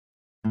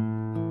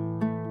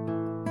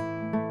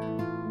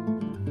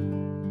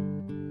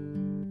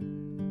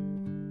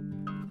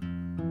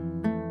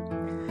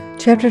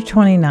Chapter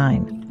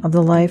 29 of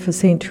the life of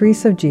St.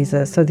 Teresa of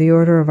Jesus of the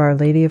Order of Our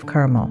Lady of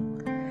Carmel.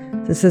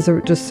 This is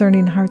a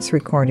Discerning Hearts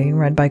recording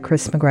read by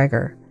Chris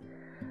McGregor.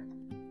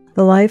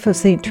 The life of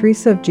St.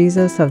 Teresa of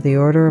Jesus of the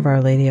Order of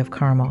Our Lady of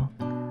Carmel,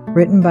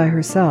 written by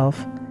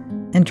herself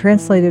and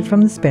translated from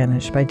the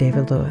Spanish by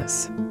David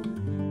Lewis.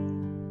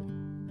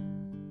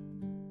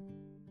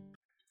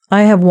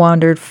 I have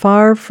wandered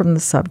far from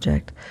the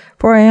subject,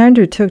 for I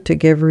undertook to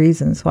give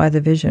reasons why the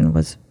vision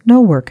was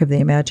no work of the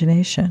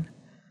imagination.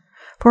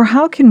 For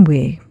how can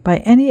we, by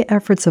any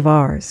efforts of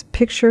ours,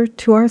 picture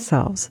to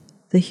ourselves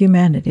the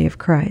humanity of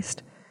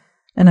Christ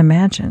and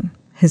imagine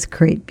his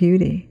great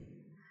beauty?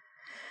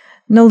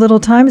 No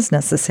little time is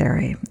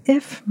necessary,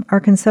 if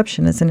our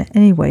conception is in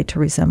any way to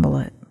resemble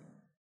it.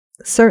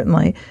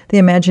 Certainly, the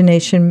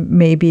imagination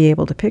may be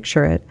able to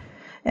picture it,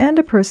 and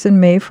a person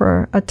may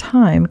for a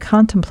time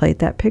contemplate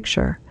that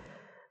picture,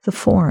 the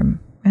form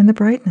and the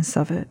brightness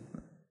of it,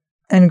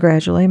 and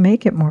gradually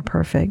make it more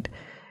perfect,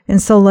 and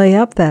so lay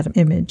up that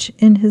image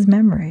in his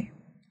memory.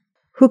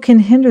 Who can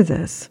hinder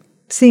this,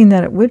 seeing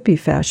that it would be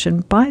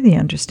fashioned by the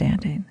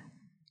understanding?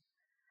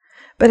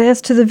 But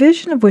as to the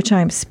vision of which I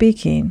am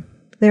speaking,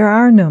 there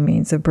are no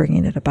means of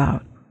bringing it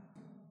about.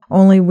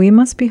 Only we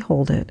must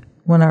behold it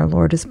when our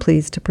Lord is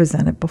pleased to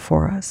present it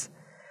before us,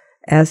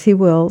 as he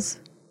wills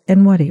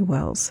and what he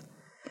wills.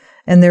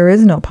 And there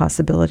is no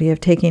possibility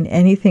of taking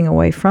anything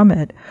away from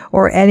it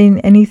or adding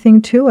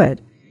anything to it,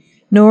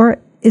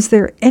 nor is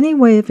there any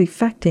way of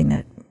effecting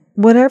it,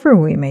 whatever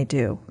we may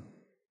do,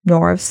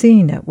 nor of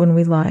seeing it when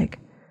we like,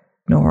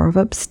 nor of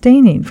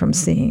abstaining from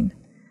seeing.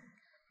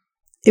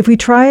 If we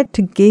try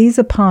to gaze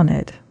upon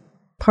it,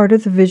 part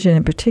of the vision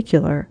in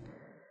particular,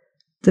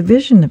 the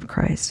vision of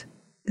Christ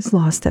is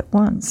lost at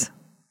once.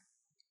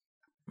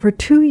 For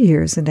 2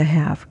 years and a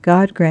half,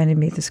 God granted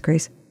me this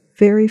grace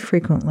very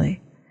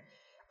frequently,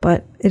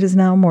 but it is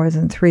now more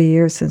than 3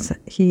 years since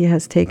he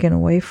has taken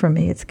away from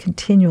me its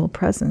continual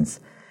presence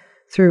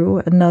through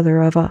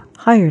another of a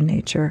higher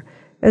nature,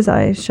 as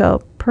I shall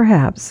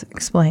perhaps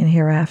explain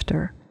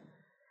hereafter.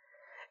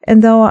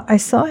 And though I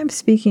saw him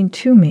speaking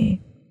to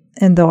me,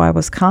 and though I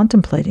was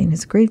contemplating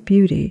his great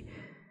beauty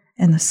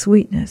and the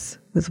sweetness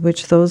with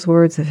which those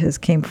words of his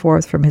came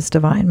forth from his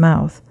divine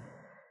mouth,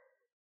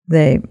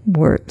 they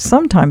were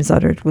sometimes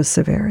uttered with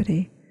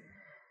severity.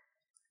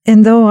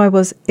 And though I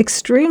was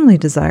extremely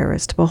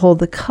desirous to behold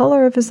the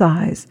color of his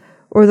eyes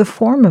or the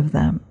form of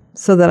them,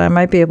 so that I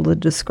might be able to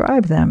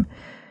describe them,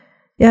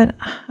 yet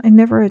I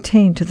never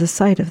attained to the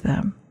sight of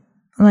them,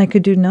 and I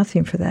could do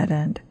nothing for that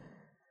end.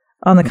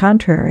 On the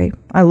contrary,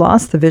 I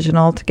lost the vision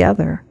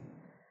altogether.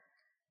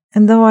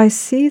 And though I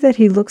see that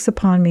he looks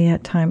upon me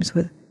at times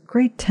with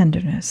great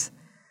tenderness,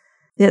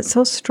 yet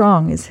so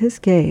strong is his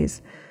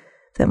gaze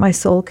that my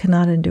soul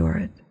cannot endure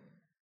it.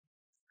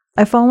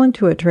 I fall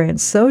into a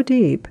trance so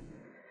deep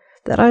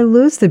that I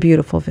lose the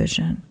beautiful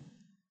vision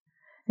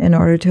in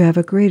order to have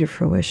a greater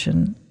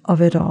fruition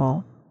of it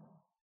all.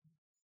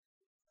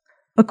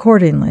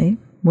 Accordingly,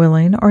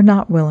 willing or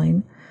not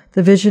willing,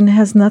 the vision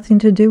has nothing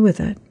to do with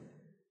it.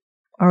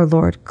 Our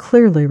Lord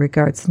clearly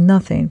regards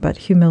nothing but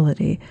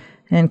humility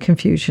and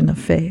confusion of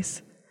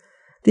face,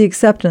 the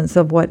acceptance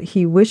of what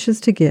he wishes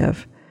to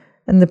give,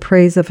 and the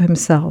praise of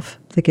himself,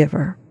 the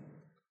giver.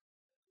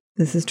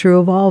 This is true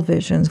of all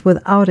visions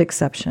without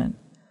exception.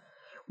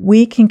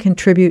 We can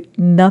contribute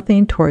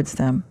nothing towards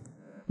them.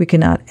 We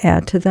cannot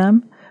add to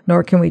them,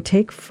 nor can we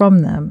take from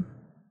them.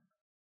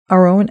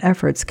 Our own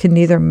efforts can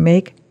neither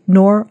make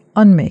nor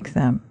unmake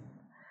them.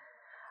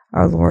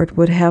 Our Lord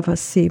would have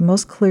us see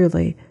most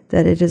clearly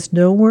that it is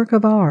no work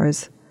of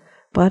ours,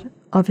 but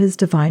of his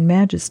divine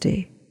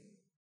majesty.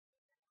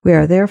 We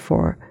are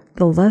therefore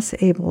the less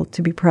able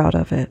to be proud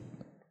of it.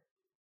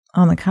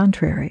 On the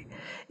contrary,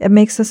 it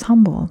makes us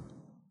humble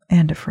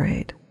and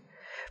afraid,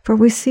 for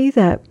we see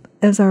that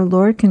as our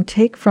Lord can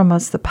take from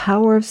us the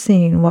power of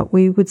seeing what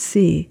we would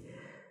see,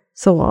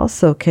 so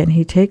also can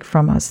he take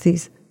from us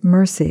these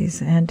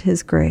mercies and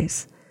his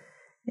grace,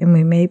 and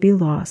we may be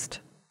lost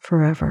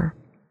forever.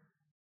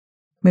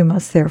 We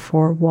must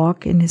therefore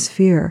walk in his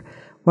fear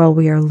while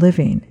we are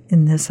living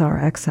in this our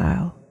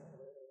exile.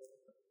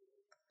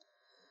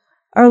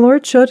 Our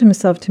Lord showed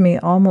himself to me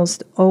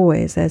almost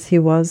always as he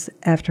was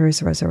after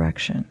his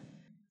resurrection.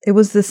 It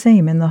was the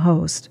same in the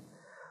host,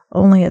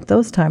 only at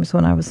those times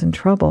when I was in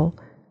trouble,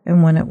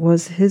 and when it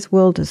was his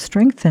will to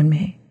strengthen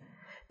me,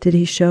 did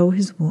he show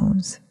his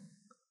wounds.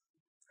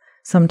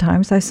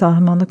 Sometimes I saw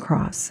him on the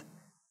cross,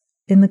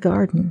 in the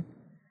garden,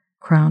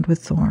 crowned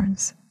with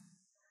thorns.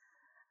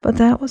 But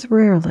that was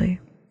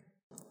rarely.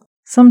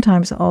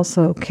 Sometimes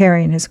also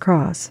carrying his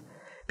cross,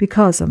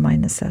 because of my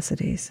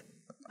necessities,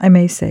 I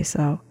may say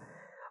so,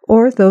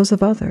 or those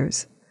of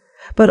others,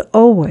 but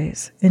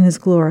always in his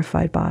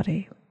glorified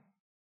body.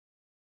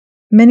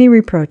 Many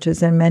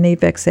reproaches and many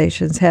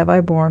vexations have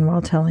I borne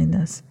while telling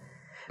this,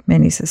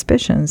 many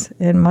suspicions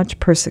and much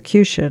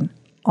persecution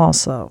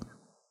also.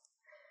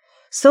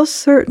 So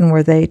certain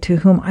were they to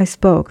whom I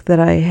spoke that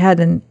I had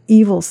an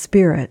evil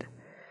spirit,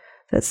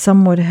 that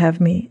some would have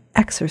me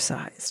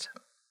exorcised.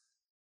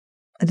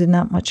 I did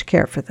not much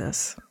care for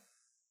this.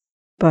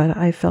 but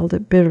I felt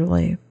it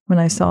bitterly when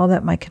I saw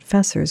that my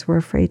confessors were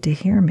afraid to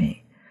hear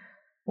me,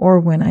 or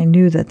when I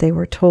knew that they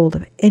were told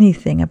of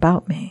anything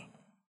about me.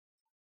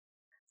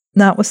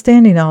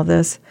 Notwithstanding all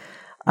this,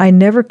 I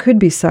never could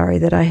be sorry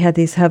that I had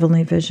these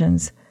heavenly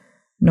visions,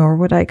 nor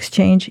would I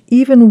exchange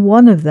even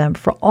one of them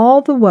for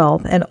all the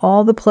wealth and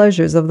all the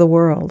pleasures of the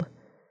world.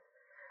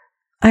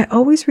 I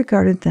always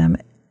regarded them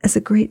as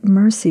a great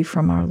mercy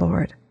from our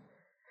Lord,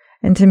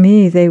 and to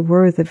me they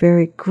were the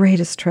very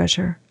greatest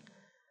treasure.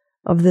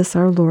 Of this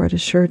our Lord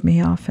assured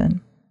me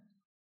often.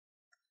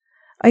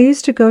 I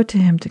used to go to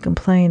him to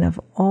complain of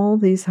all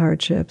these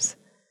hardships,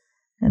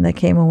 and I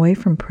came away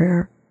from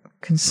prayer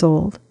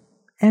consoled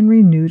and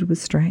renewed with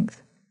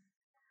strength.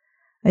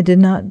 I did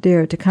not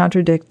dare to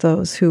contradict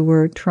those who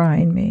were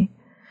trying me,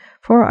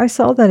 for I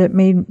saw that it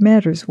made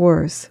matters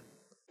worse,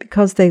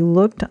 because they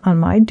looked on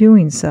my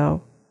doing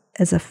so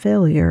as a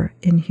failure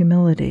in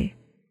humility.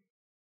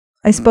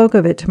 I spoke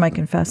of it to my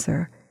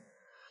confessor.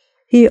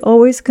 He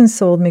always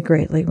consoled me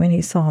greatly when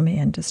he saw me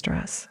in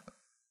distress.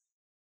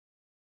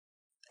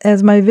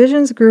 As my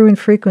visions grew in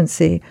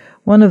frequency,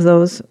 one of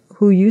those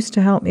who used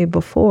to help me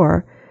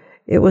before,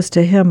 it was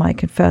to him I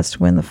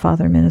confessed when the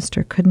father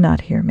minister could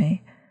not hear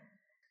me,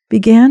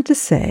 began to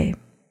say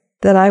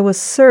that I was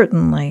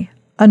certainly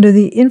under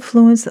the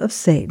influence of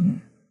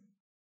Satan.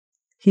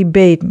 He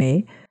bade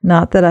me,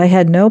 not that I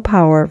had no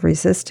power of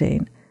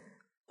resisting,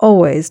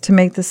 always to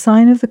make the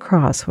sign of the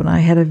cross when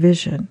I had a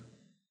vision,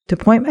 to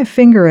point my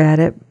finger at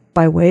it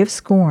by way of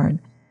scorn,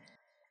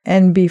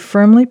 and be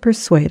firmly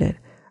persuaded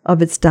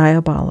of its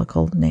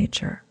diabolical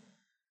nature.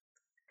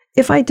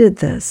 If I did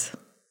this,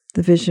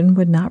 the vision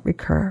would not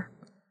recur.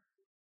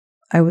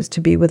 I was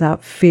to be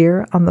without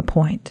fear on the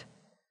point.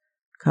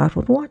 God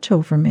would watch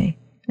over me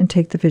and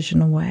take the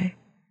vision away.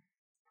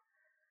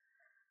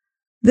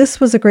 This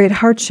was a great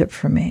hardship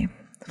for me,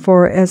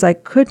 for as I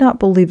could not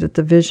believe that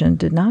the vision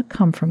did not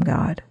come from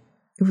God,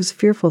 it was a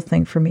fearful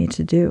thing for me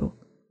to do,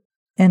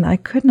 and I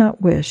could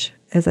not wish,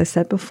 as I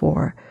said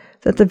before,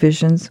 that the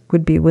visions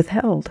would be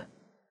withheld.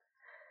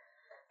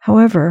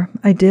 However,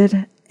 I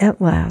did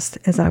at last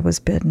as I was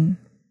bidden.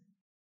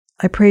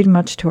 I prayed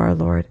much to our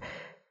Lord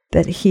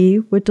that he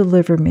would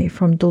deliver me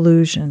from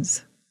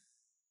delusions.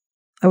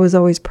 I was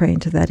always praying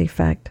to that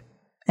effect,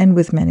 and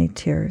with many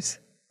tears.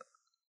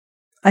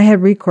 I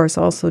had recourse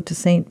also to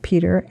St.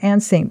 Peter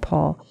and St.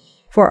 Paul,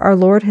 for our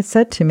Lord had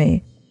said to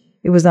me,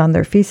 it was on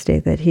their feast day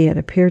that he had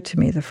appeared to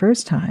me the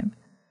first time,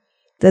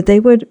 that they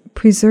would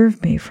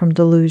preserve me from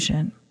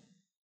delusion.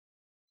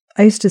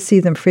 I used to see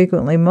them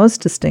frequently,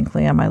 most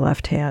distinctly on my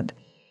left hand,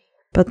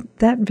 but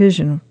that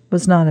vision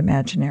was not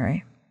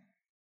imaginary.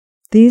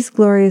 These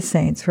glorious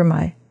saints were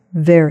my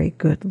very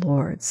good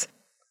lords.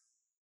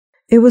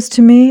 It was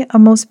to me a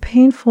most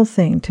painful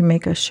thing to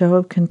make a show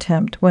of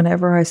contempt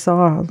whenever I saw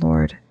our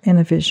Lord in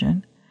a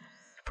vision.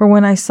 For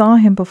when I saw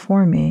him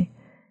before me,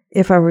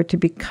 if I were to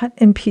be cut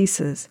in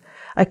pieces,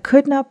 I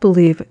could not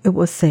believe it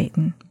was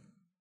Satan.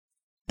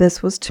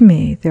 This was to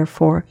me,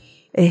 therefore,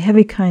 a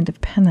heavy kind of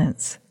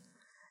penance,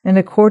 and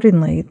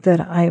accordingly, that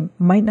I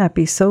might not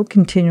be so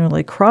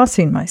continually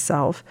crossing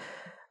myself,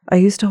 I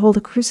used to hold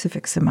a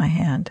crucifix in my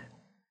hand.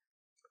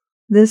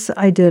 This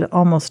I did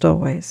almost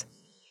always,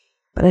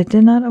 but I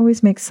did not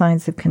always make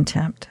signs of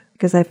contempt,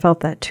 because I felt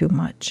that too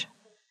much.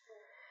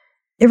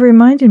 It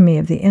reminded me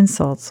of the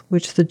insults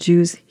which the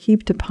Jews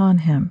heaped upon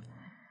him,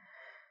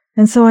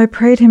 and so I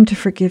prayed him to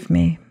forgive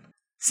me,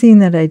 seeing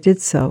that I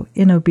did so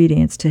in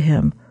obedience to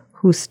him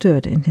who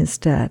stood in his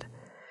stead,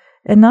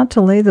 and not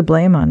to lay the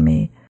blame on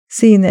me,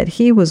 seeing that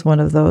he was one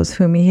of those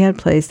whom he had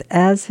placed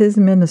as his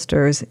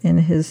ministers in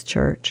his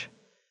church.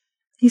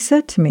 He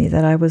said to me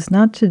that I was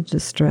not to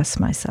distress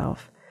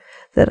myself,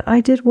 that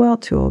I did well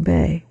to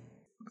obey,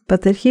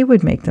 but that he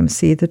would make them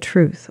see the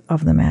truth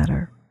of the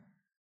matter.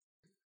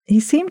 He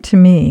seemed to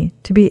me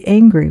to be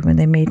angry when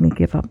they made me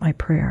give up my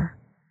prayer.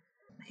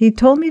 He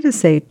told me to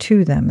say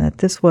to them that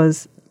this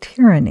was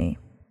tyranny.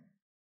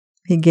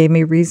 He gave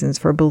me reasons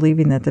for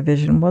believing that the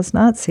vision was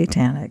not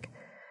satanic.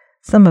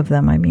 Some of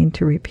them I mean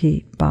to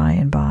repeat by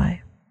and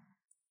by.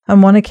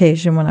 On one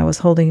occasion, when I was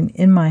holding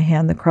in my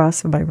hand the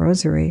cross of my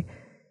rosary,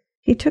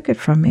 he took it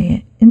from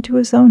me into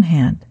his own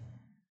hand.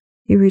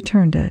 He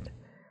returned it,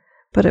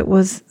 but it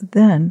was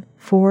then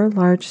 4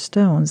 large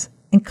stones,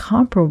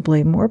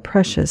 incomparably more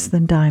precious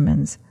than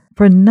diamonds,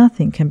 for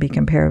nothing can be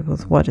compared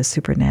with what is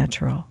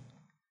supernatural.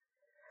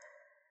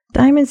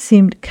 Diamonds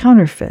seemed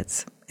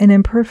counterfeits and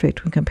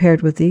imperfect when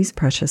compared with these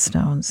precious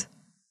stones.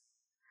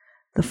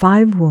 The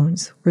 5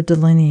 wounds were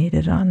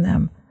delineated on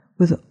them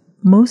with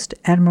most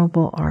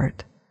admirable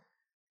art.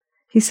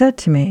 He said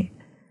to me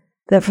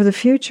that for the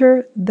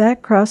future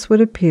that cross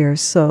would appear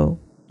so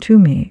to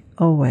me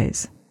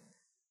always,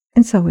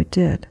 and so it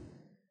did.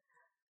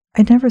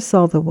 I never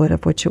saw the wood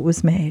of which it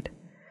was made,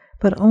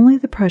 but only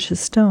the precious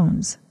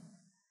stones.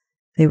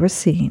 They were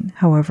seen,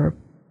 however,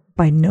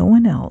 by no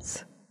one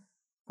else,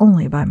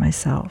 only by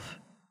myself.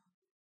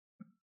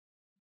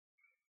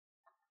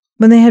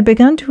 When they had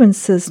begun to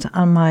insist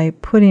on my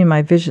putting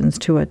my visions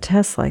to a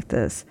test like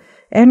this,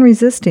 and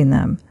resisting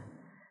them,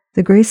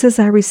 The graces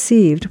I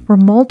received were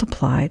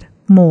multiplied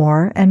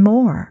more and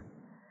more.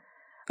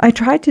 I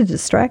tried to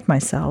distract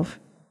myself.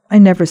 I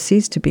never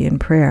ceased to be in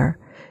prayer.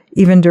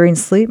 Even during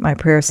sleep, my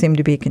prayer seemed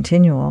to be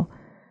continual,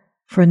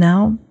 for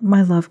now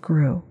my love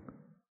grew.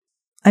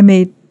 I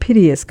made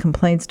piteous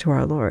complaints to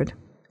our Lord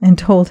and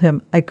told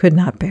him I could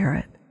not bear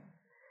it.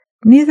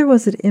 Neither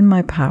was it in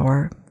my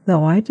power,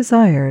 though I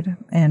desired,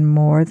 and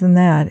more than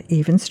that,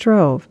 even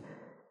strove,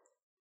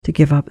 to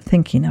give up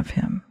thinking of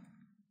him.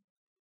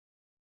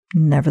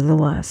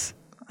 Nevertheless,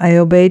 I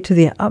obeyed to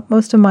the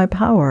utmost of my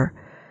power,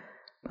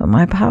 but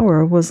my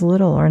power was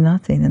little or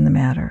nothing in the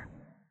matter,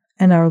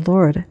 and our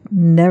Lord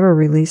never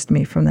released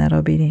me from that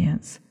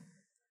obedience.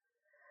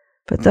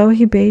 But though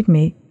he bade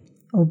me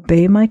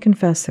obey my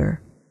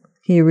confessor,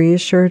 he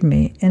reassured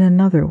me in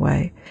another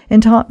way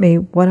and taught me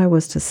what I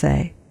was to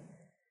say.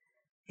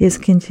 He has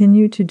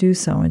continued to do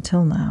so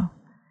until now,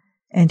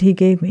 and he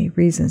gave me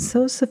reasons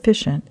so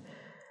sufficient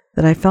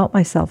that I felt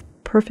myself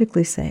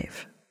perfectly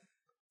safe.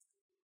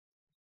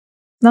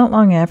 Not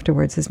long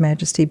afterwards, His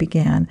Majesty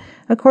began,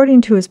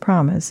 according to his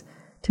promise,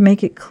 to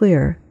make it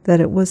clear that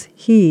it was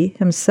he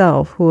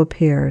himself who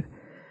appeared,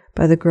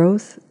 by the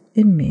growth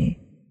in me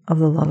of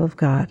the love of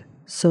God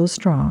so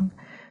strong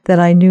that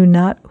I knew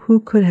not who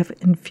could have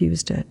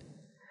infused it,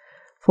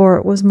 for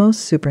it was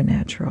most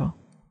supernatural,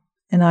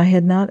 and I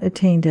had not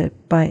attained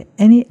it by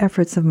any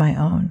efforts of my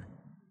own.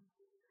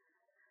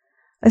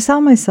 I saw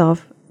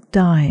myself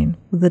dying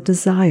with a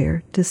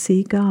desire to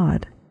see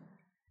God,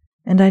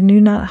 and I knew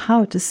not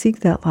how to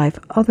seek that life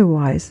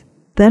otherwise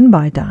than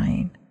by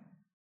dying.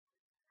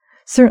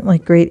 Certainly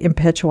great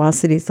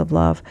impetuosities of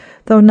love,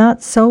 though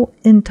not so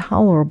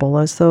intolerable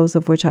as those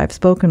of which I have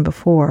spoken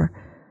before,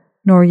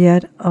 nor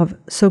yet of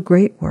so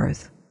great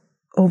worth,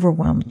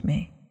 overwhelmed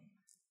me.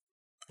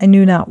 I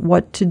knew not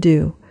what to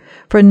do,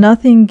 for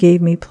nothing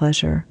gave me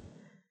pleasure,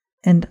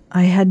 and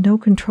I had no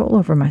control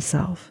over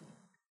myself.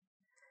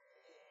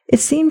 It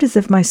seemed as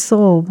if my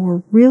soul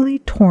were really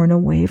torn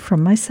away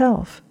from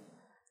myself.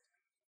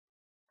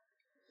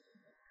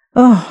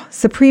 Oh,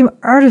 supreme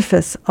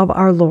artifice of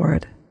our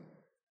Lord!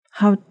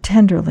 How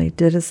tenderly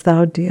didst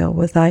thou deal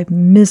with thy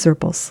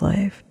miserable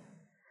slave!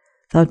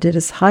 Thou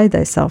didst hide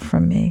thyself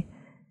from me,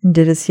 and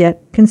didst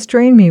yet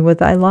constrain me with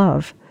thy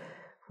love,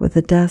 with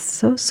a death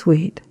so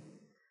sweet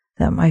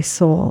that my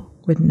soul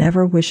would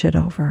never wish it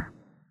over.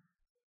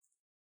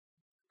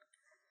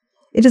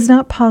 It is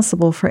not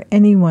possible for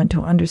anyone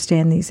to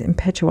understand these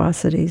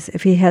impetuosities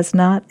if he has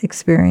not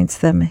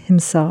experienced them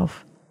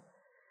himself.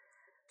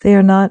 They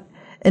are not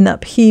an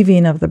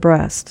upheaving of the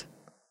breast,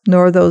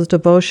 nor those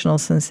devotional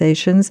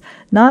sensations,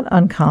 not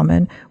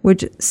uncommon,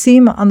 which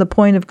seem on the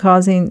point of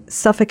causing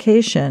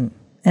suffocation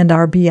and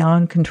are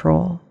beyond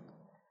control.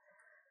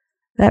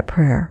 That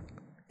prayer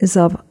is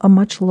of a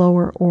much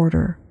lower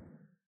order,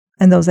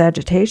 and those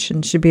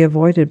agitations should be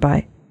avoided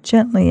by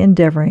gently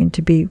endeavoring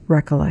to be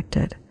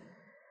recollected,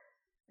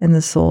 and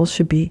the soul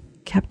should be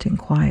kept in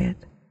quiet.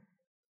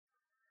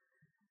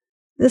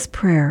 This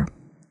prayer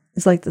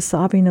is like the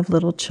sobbing of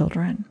little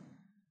children,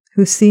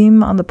 who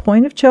seem on the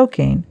point of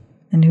choking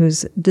and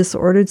whose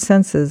disordered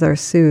senses are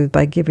soothed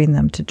by giving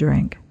them to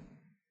drink.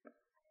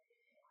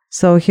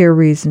 So here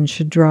reason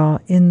should draw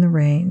in the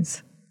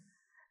reins,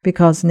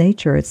 because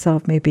nature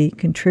itself may be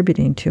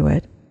contributing to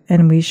it,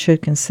 and we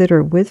should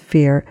consider with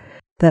fear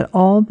that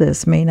all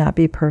this may not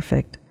be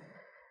perfect,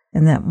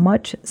 and that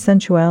much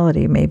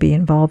sensuality may be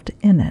involved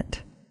in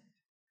it.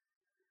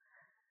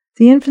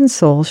 The infant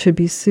soul should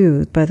be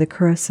soothed by the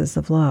caresses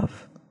of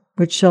love,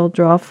 which shall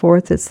draw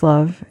forth its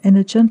love in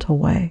a gentle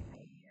way,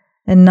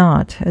 and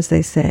not, as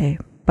they say,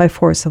 by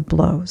force of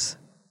blows.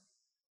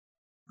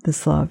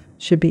 This love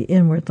should be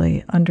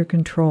inwardly under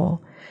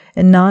control,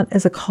 and not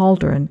as a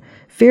cauldron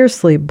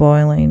fiercely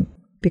boiling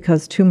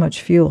because too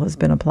much fuel has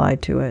been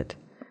applied to it,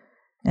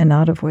 and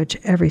out of which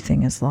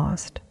everything is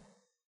lost.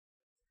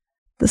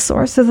 The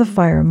source of the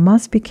fire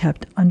must be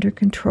kept under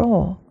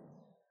control,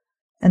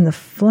 and the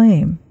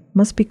flame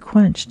must be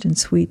quenched in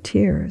sweet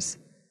tears,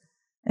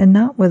 and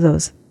not with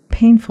those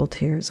painful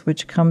tears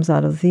which comes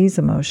out of these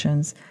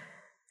emotions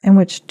and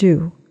which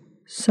do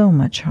so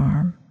much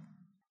harm.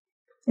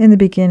 In the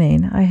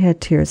beginning, I had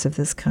tears of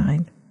this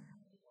kind.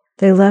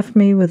 They left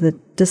me with a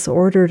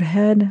disordered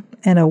head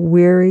and a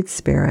wearied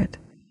spirit,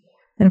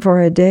 and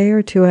for a day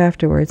or two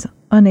afterwards,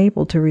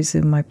 unable to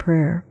resume my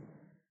prayer.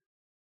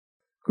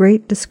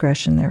 Great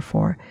discretion,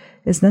 therefore,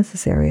 is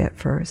necessary at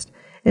first,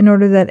 in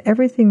order that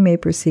everything may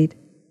proceed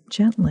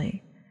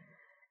gently,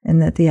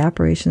 and that the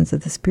operations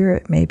of the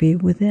Spirit may be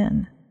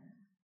within.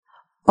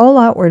 All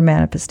outward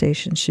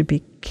manifestations should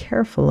be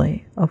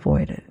carefully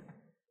avoided.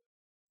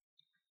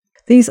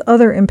 These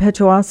other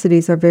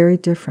impetuosities are very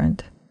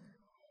different.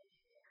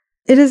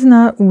 It is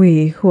not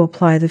we who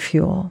apply the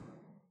fuel.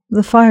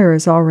 The fire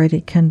is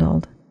already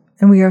kindled,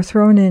 and we are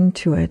thrown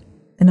into it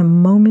in a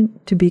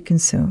moment to be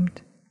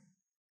consumed.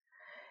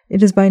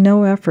 It is by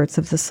no efforts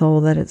of the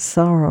soul that it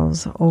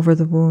sorrows over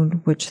the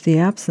wound which the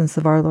absence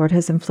of our Lord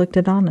has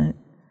inflicted on it.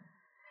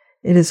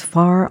 It is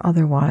far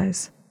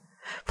otherwise,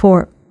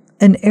 for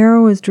An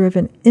arrow is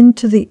driven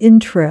into the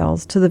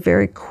entrails to the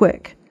very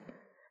quick,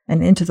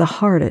 and into the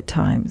heart at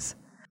times,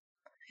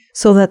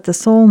 so that the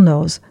soul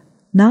knows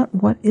not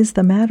what is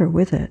the matter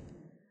with it,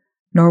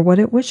 nor what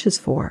it wishes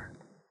for.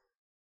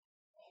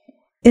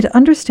 It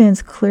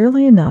understands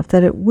clearly enough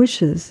that it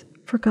wishes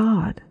for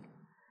God,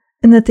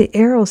 and that the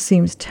arrow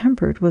seems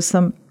tempered with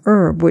some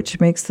herb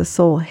which makes the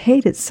soul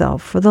hate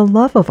itself for the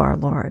love of our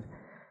Lord,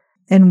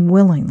 and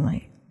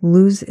willingly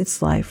lose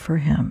its life for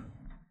Him.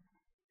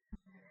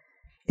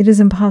 It is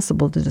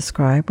impossible to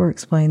describe or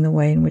explain the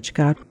way in which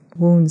God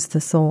wounds the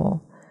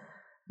soul,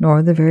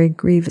 nor the very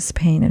grievous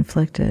pain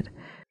inflicted,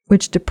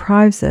 which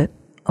deprives it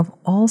of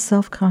all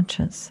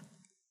self-conscience.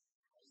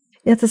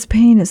 Yet this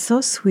pain is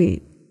so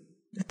sweet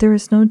that there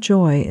is no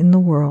joy in the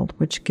world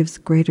which gives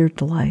greater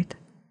delight.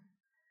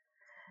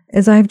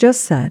 As I have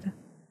just said,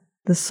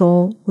 the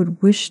soul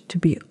would wish to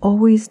be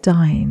always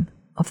dying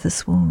of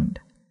this wound.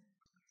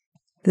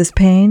 This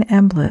pain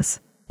and bliss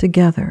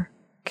together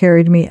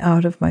carried me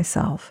out of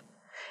myself,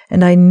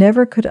 and I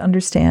never could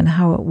understand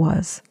how it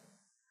was.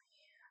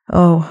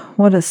 Oh,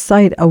 what a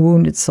sight a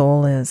wounded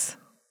soul is!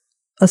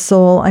 A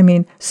soul,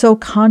 so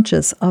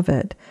conscious of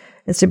it,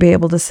 is to be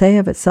able to say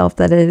of itself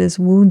that it is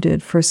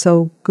wounded for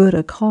so good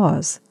a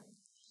cause,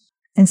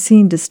 and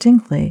seen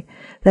distinctly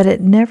that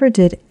it never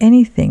did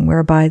anything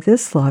whereby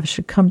this love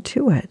should come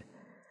to it,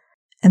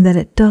 and that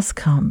it does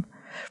come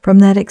from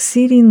that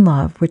exceeding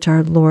love which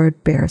our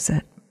Lord bears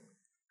it.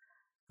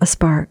 A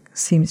spark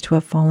seems to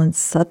have fallen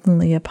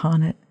suddenly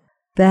upon it,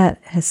 that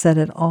has set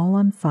it all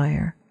on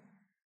fire.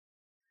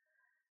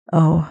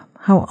 Oh,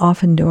 how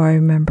often do I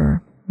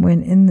remember,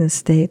 when in this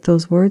state,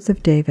 those words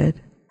of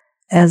David,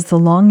 "As the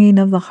longing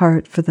of the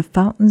heart for the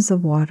fountains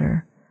of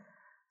water,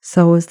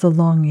 so is the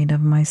longing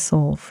of my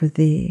soul for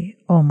thee,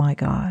 O my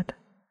God."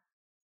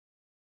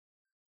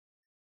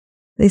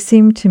 They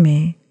seem to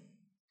me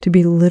to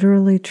be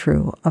literally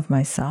true of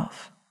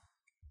myself.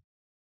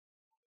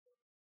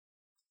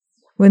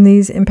 When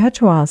these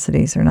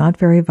impetuosities are not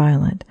very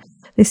violent,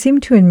 they seem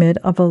to admit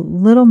of a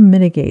little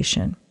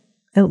mitigation.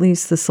 At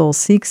least the soul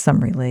seeks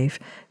some relief,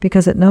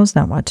 because it knows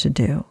not what to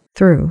do,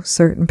 through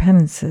certain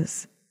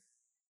penances,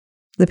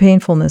 the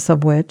painfulness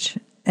of which,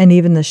 and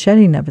even the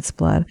shedding of its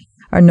blood,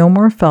 are no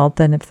more felt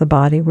than if the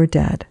body were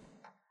dead.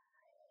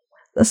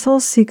 The soul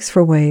seeks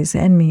for ways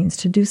and means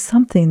to do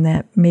something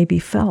that may be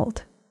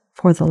felt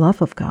for the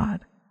love of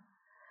God.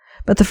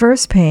 But the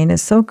first pain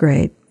is so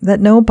great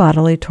that no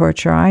bodily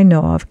torture I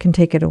know of can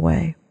take it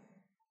away.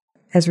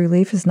 As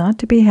relief is not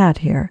to be had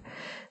here,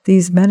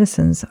 these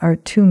medicines are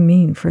too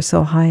mean for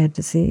so high a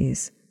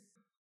disease.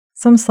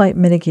 Some slight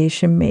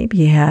mitigation may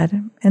be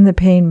had, and the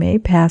pain may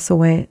pass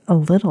away a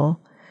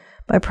little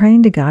by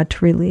praying to God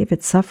to relieve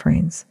its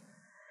sufferings.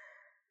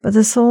 But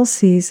the soul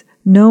sees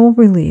no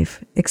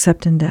relief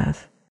except in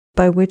death,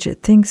 by which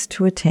it thinks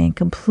to attain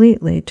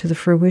completely to the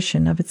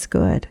fruition of its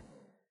good.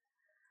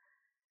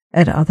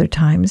 At other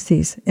times,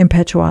 these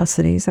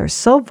impetuosities are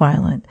so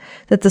violent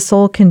that the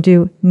soul can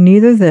do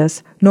neither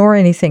this nor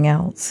anything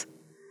else.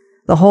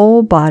 The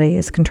whole body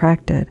is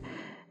contracted,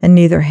 and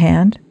neither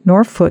hand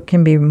nor foot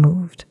can be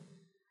removed.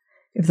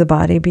 If the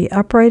body be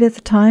upright at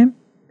the time,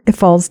 it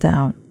falls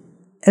down,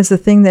 as a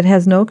thing that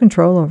has no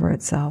control over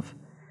itself.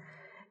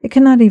 It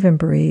cannot even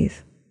breathe.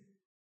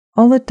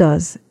 All it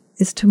does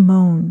is to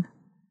moan,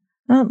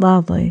 not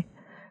loudly,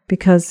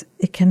 because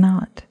it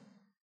cannot.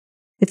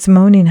 Its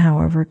moaning,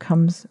 however,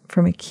 comes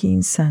from a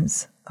keen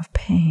sense of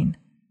pain.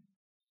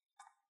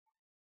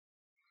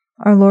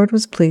 Our Lord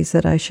was pleased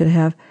that I should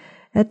have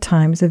at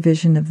times a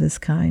vision of this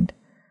kind.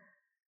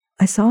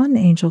 I saw an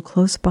angel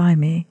close by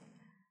me,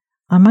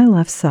 on my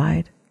left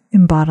side,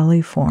 in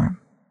bodily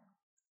form.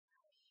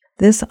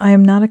 This I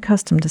am not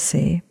accustomed to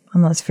see,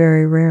 unless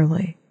very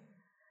rarely.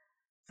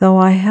 Though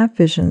I have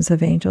visions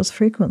of angels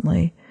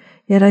frequently,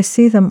 yet I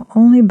see them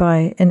only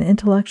by an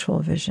intellectual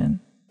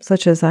vision,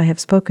 such as I have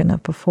spoken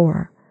of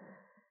before.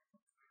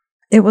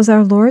 It was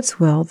our Lord's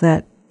will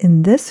that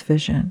in this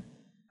vision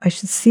I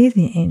should see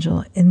the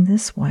angel in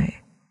this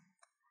way.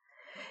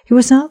 He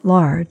was not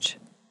large,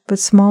 but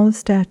small of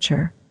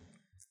stature,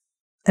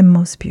 and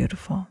most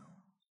beautiful,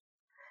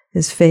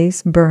 his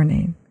face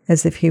burning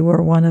as if he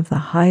were one of the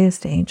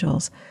highest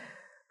angels,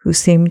 who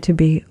seemed to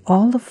be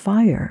all of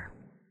fire.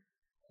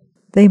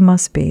 They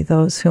must be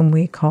those whom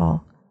we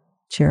call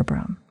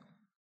cherubim.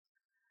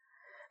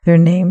 Their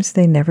names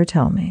they never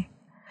tell me,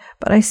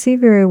 but I see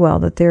very well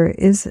that there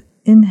is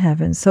in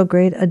heaven so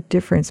great a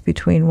difference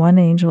between one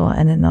angel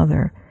and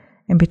another,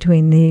 and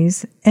between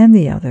these and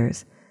the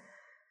others,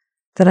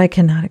 that I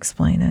cannot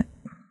explain it.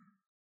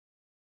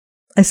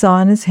 I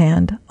saw in his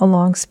hand a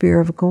long spear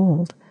of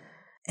gold,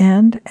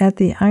 and at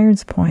the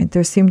iron's point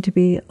there seemed to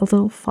be a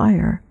little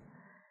fire.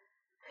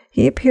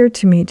 He appeared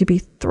to me to be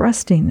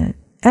thrusting it,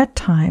 at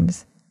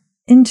times,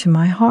 into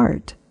my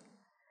heart,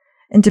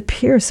 and to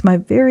pierce my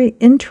very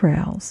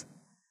entrails.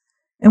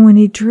 And when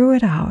he drew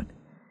it out,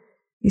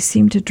 he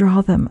seemed to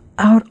draw them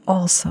out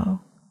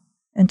also,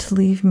 and to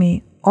leave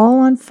me all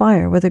on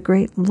fire with a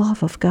great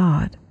love of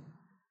God.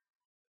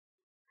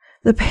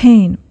 The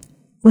pain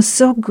was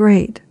so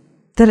great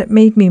that it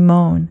made me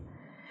moan.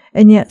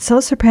 And yet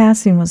so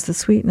surpassing was the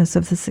sweetness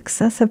of this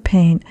excessive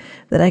pain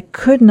that I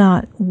could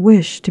not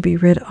wish to be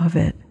rid of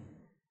it.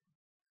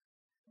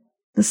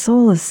 The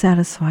soul is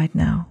satisfied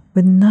now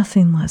with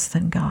nothing less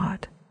than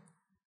God.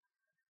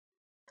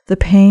 The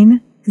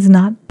pain is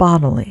not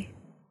bodily,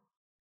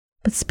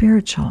 but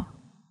spiritual.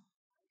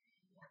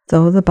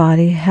 Though the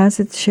body has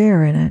its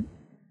share in it,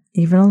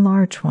 even a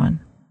large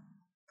one,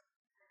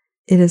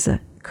 it is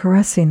a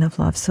caressing of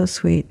love so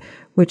sweet,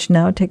 which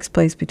now takes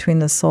place between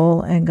the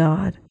soul and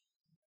God,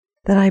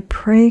 that I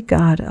pray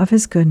God of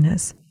His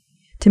goodness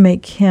to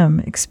make Him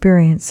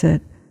experience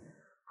it,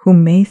 who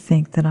may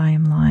think that I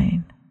am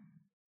lying.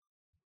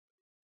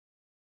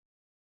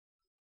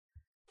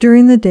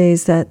 During the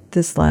days that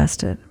this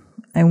lasted,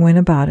 I went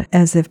about it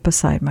as if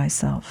beside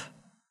myself.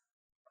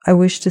 I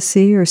wished to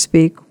see or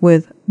speak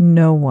with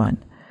no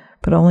one,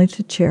 but only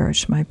to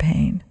cherish my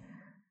pain,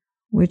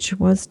 which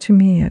was to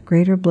me a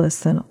greater bliss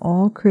than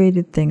all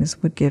created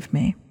things would give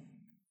me.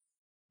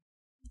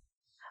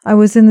 I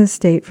was in this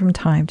state from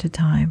time to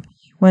time,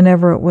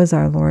 whenever it was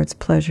our Lord's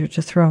pleasure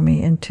to throw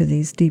me into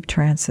these deep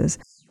trances,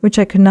 which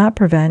I could not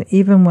prevent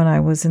even when I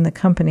was in the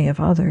company of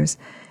others,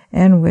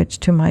 and which,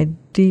 to my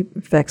deep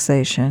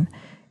vexation,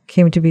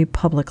 came to be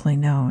publicly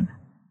known.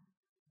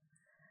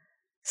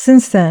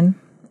 Since then,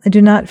 I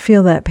do not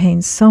feel that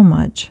pain so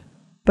much,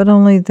 but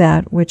only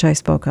that which I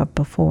spoke of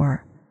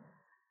before.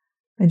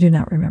 I do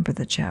not remember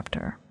the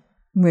chapter,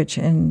 which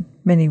in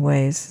many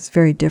ways is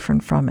very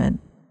different from it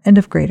and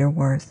of greater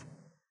worth.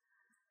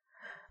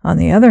 On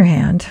the other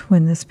hand,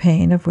 when this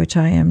pain of which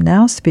I am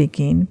now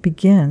speaking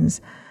begins,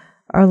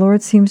 our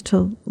Lord seems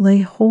to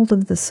lay hold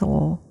of the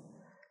soul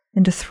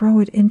and to throw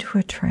it into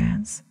a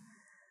trance,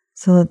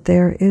 so that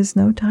there is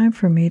no time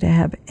for me to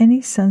have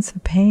any sense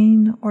of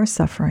pain or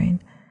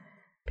suffering,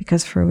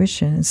 because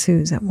fruition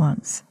ensues at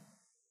once.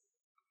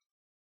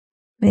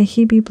 May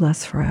He be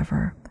blessed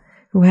forever,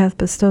 who hath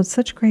bestowed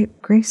such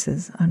great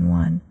graces on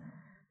one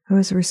who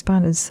has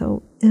responded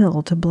so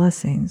ill to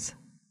blessings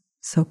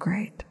so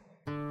great.